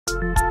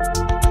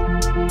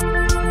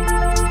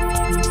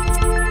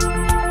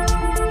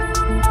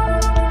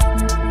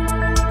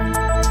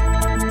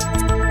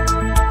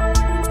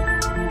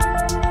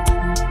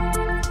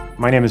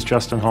My name is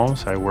Justin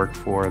Holmes. I work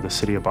for the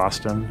City of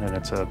Boston, and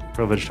it's a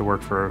privilege to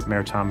work for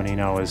Mayor Tom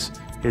Menino as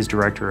his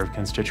Director of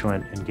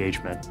Constituent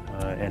Engagement.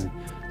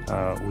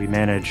 We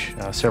manage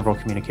several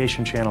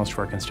communication channels to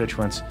our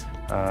constituents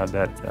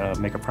that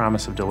make a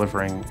promise of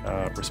delivering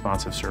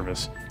responsive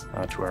service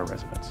to our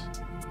residents.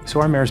 So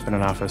our mayor's been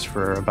in office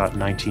for about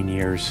 19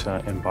 years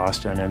in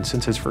Boston, and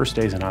since his first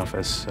days in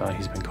office,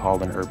 he's been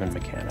called an urban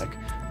mechanic.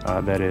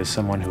 That is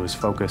someone who is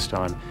focused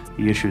on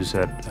the issues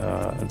that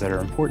are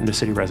important to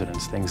city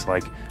residents, things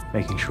like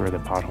making sure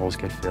that potholes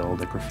get filled,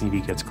 that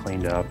graffiti gets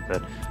cleaned up,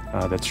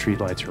 that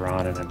streetlights are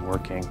on and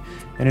working.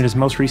 And in his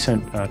most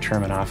recent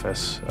term in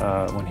office,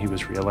 when he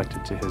was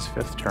reelected to his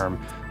 5th term,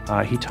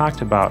 he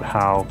talked about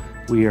how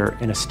we are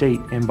in a state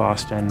in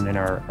Boston, in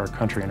our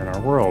country, and in our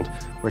world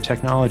where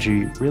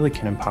technology really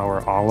can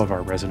empower all of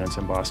our residents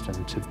in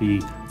Boston to be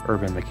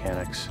urban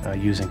mechanics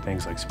using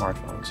things like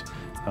smartphones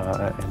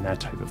and that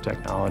type of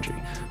technology.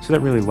 So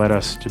that really led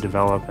us to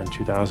develop in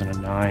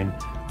 2009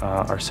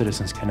 our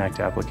Citizens Connect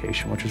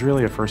application, which was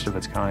really a first of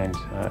its kind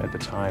at the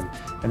time,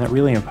 and that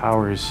really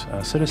empowers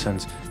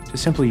citizens to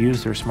simply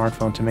use their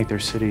smartphone to make their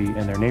city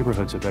and their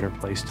neighborhoods a better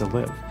place to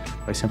live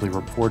by simply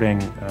reporting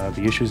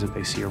the issues that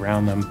they see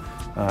around them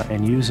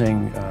and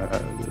using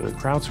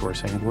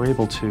crowdsourcing. We're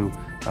able to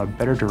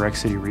better direct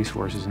city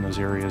resources in those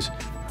areas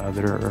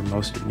that are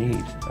most in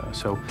need.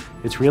 So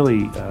it's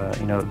really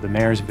the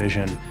mayor's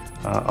vision,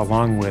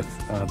 along with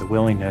the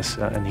willingness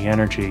and the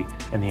energy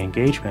and the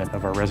engagement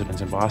of our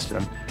residents in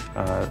Boston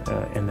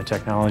and the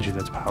technology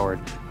that's powered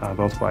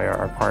both by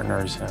our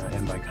partners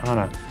and by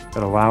CANA,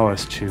 that allow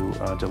us to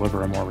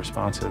deliver a more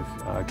responsive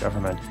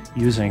government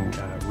using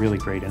really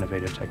great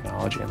innovative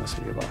technology in the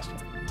City of Boston.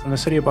 In the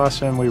City of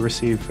Boston, we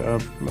receive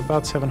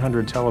about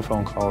 700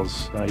 telephone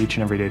calls each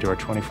and every day to our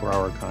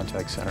 24-hour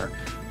contact center.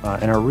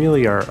 And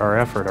our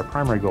effort, our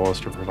primary goal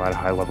is to provide a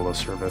high level of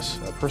service,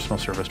 personal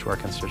service to our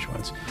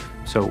constituents.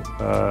 So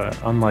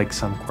unlike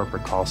some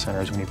corporate call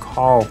centers, when you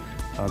call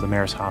the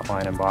mayor's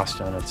hotline in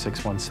Boston at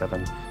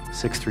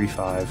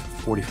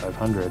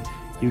 617-635-4500,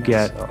 you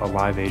get a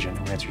live agent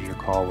who answers your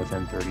call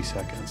within 30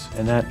 seconds.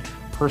 And that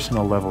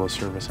personal level of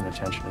service and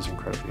attention is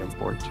incredibly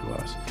important to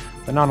us.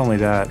 But not only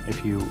that,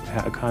 if you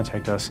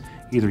contact us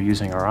either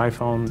using our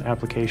iPhone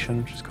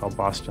application, which is called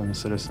Boston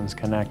Citizens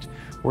Connect,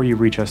 or you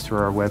reach us through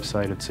our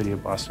website at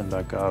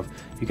cityofboston.gov,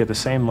 you get the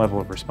same level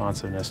of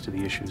responsiveness to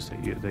the issues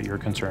that you're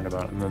concerned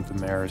about and that the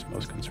mayor is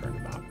most concerned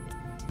about.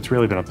 It's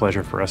really been a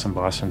pleasure for us in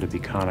Boston to be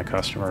CANA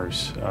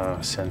customers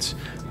since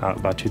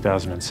about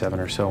 2007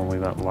 or so when we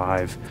went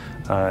live.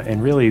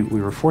 And really,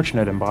 we were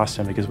fortunate in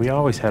Boston because we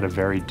always had a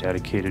very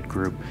dedicated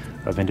group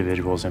of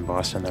individuals in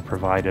Boston that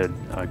provided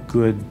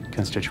good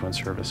constituent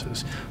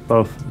services.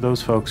 Both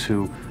those folks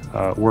who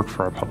work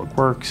for our Public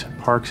Works,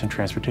 Parks and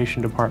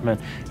Transportation Department,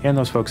 and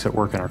those folks that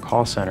work in our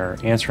call center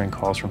answering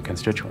calls from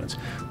constituents.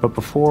 But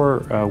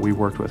before we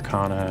worked with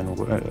CANA and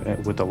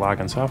with the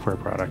login software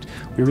product,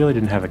 we really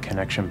didn't have a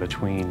connection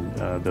between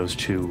those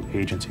two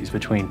agencies,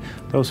 between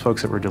those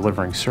folks that were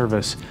delivering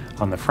service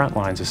on the front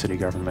lines of city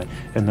government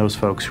and those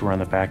folks who were on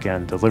the back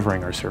end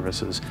delivering our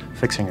services,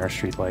 fixing our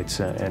streetlights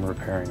and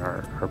repairing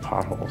our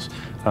potholes.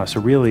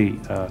 So really,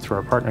 through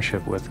our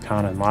partnership with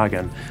CANA and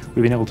Login,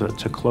 we've been able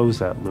to close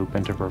that loop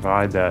and to provide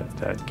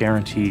that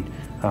guaranteed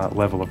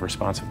level of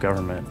responsive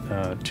government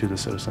to the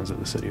citizens of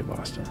the City of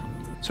Boston.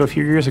 So a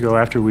few years ago,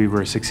 after we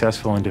were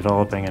successful in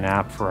developing an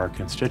app for our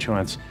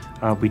constituents,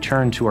 we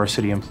turned to our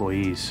city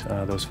employees,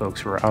 those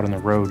folks who are out on the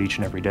road each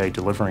and every day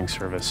delivering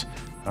service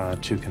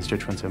to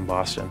constituents in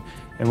Boston.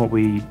 And what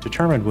we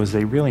determined was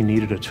they really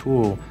needed a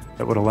tool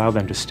that would allow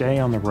them to stay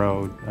on the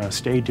road,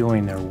 stay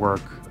doing their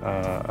work,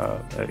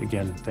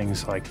 again,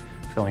 things like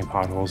filling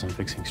potholes and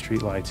fixing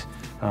streetlights,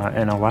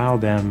 and allow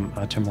them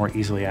to more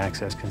easily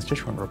access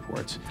constituent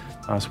reports.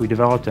 So we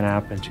developed an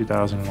app in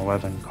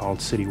 2011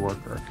 called City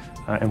Worker.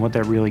 And what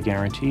that really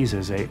guarantees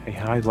is a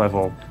high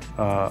level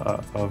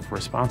of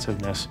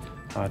responsiveness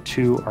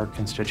to our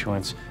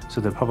constituents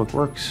so that Public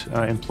Works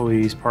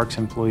employees, Parks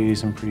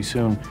employees, and pretty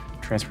soon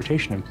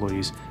transportation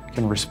employees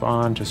can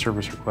respond to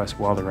service requests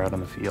while they're out on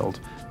the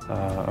field,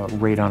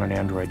 right on an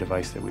Android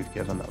device that we've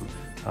given them.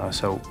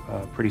 So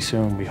pretty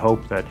soon we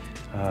hope that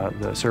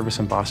the service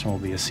in Boston will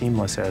be as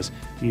seamless as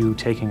you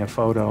taking a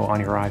photo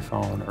on your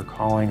iPhone or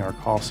calling our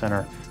call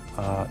center.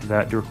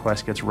 That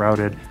request gets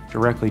routed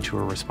directly to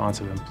a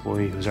responsive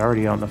employee who's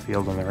already out in the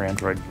field on their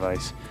Android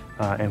device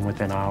and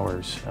within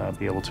hours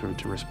be able to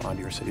respond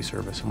to your city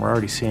service. And we're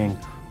already seeing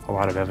a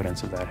lot of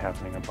evidence of that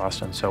happening in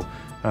Boston. So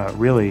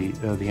really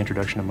the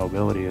introduction of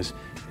mobility is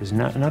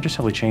not just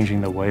simply changing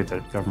the way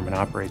that government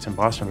operates in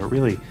Boston, but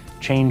really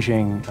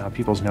changing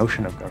people's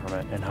notion of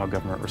government and how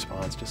government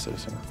responds to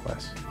citizen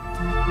requests.